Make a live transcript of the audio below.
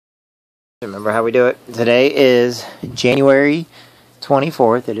Remember how we do it. Today is January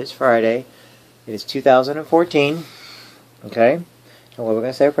 24th. It is Friday. It is 2014. Okay? And what we're going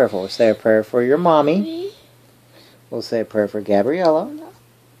to say a prayer for? We'll say a prayer for your mommy. We'll say a prayer for Gabriella.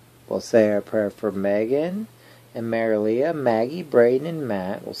 We'll say a prayer for Megan and Marilia, Maggie, Braden, and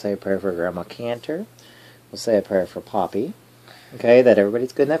Matt. We'll say a prayer for Grandma Cantor. We'll say a prayer for Poppy. Okay, that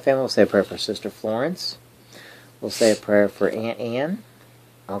everybody's good in that family. We'll say a prayer for Sister Florence. We'll say a prayer for Aunt Ann,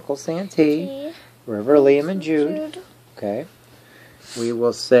 Uncle Santee, River, Liam, and Jude. Okay. We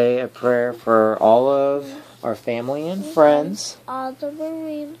will say a prayer for all of our family and friends. All the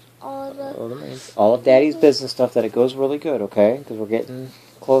Marines. All of Daddy's business stuff, that it goes really good, okay? Because we're getting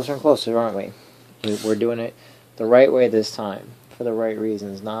closer and closer, aren't we? We're doing it the right way this time, for the right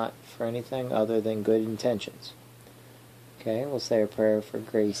reasons, not for anything other than good intentions. Okay, we'll say a prayer for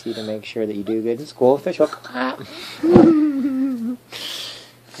Gracie to make sure that you do good in school. Fish hook.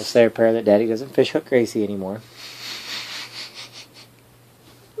 We'll say a prayer that Daddy doesn't fish hook Gracie anymore.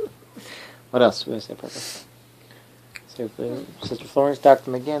 What else do we say a prayer for? Say for Sister Florence, Dr.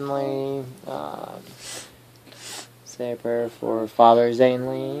 McGinley. Say a prayer for Father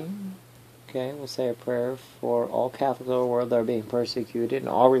Zanley. Okay, we'll say a prayer for all Catholics of the world that are being persecuted and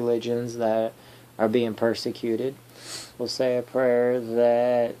all religions that are being persecuted. We'll say a prayer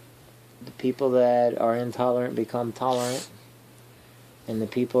that the people that are intolerant become tolerant, and the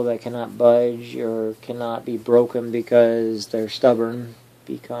people that cannot budge or cannot be broken because they're stubborn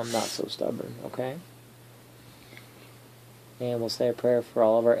become not so stubborn, okay? And we'll say a prayer for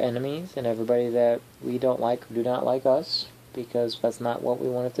all of our enemies and everybody that we don't like or do not like us, because that's not what we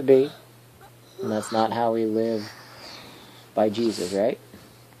want it to be, and that's not how we live by Jesus, right?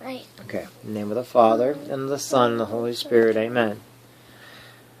 Right. Okay. In the name of the Father, and the Son, and the Holy Spirit. Amen.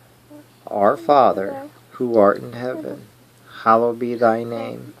 Our Father, who art in heaven, hallowed be thy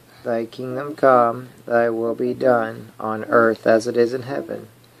name. Thy kingdom come, thy will be done, on earth as it is in heaven.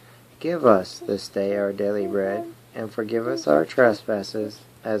 Give us this day our daily bread, and forgive us our trespasses,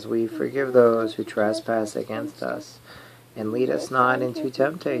 as we forgive those who trespass against us. And lead us not into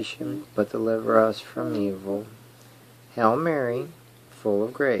temptation, but deliver us from evil. Hail Mary, full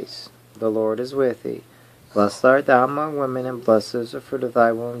of grace, the Lord is with thee. Blessed art thou among women, and blessed is the fruit of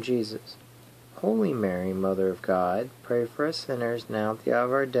thy womb, Jesus. Holy Mary, Mother of God, pray for us sinners, now at the hour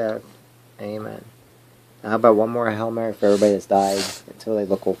of our death. Amen. Now, how about one more Hail Mary for everybody that's died until they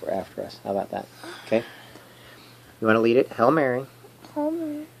look over after us? How about that? Okay? You want to lead it? Hail Mary,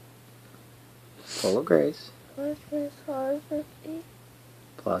 full of grace,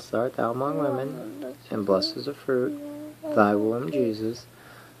 blessed art thou among women, and blessed is the fruit of thy womb, Jesus.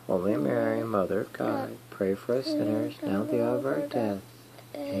 Holy Mary, Mother of God, pray for us sinners, now at the hour of our death.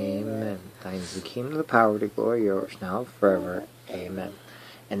 Amen. Thine is the kingdom, the power, the glory, yours, now and forever. Amen.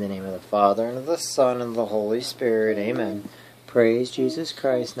 In the name of the Father, and of the Son, and of the Holy Spirit. Amen. Praise Jesus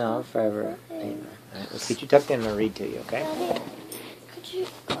Christ, now and forever. Amen. All right, let's get you tucked in and I'll read to you, okay? Daddy, could you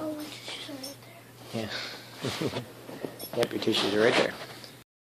go with tissues right there? Yeah. Yep, your tissues are right there.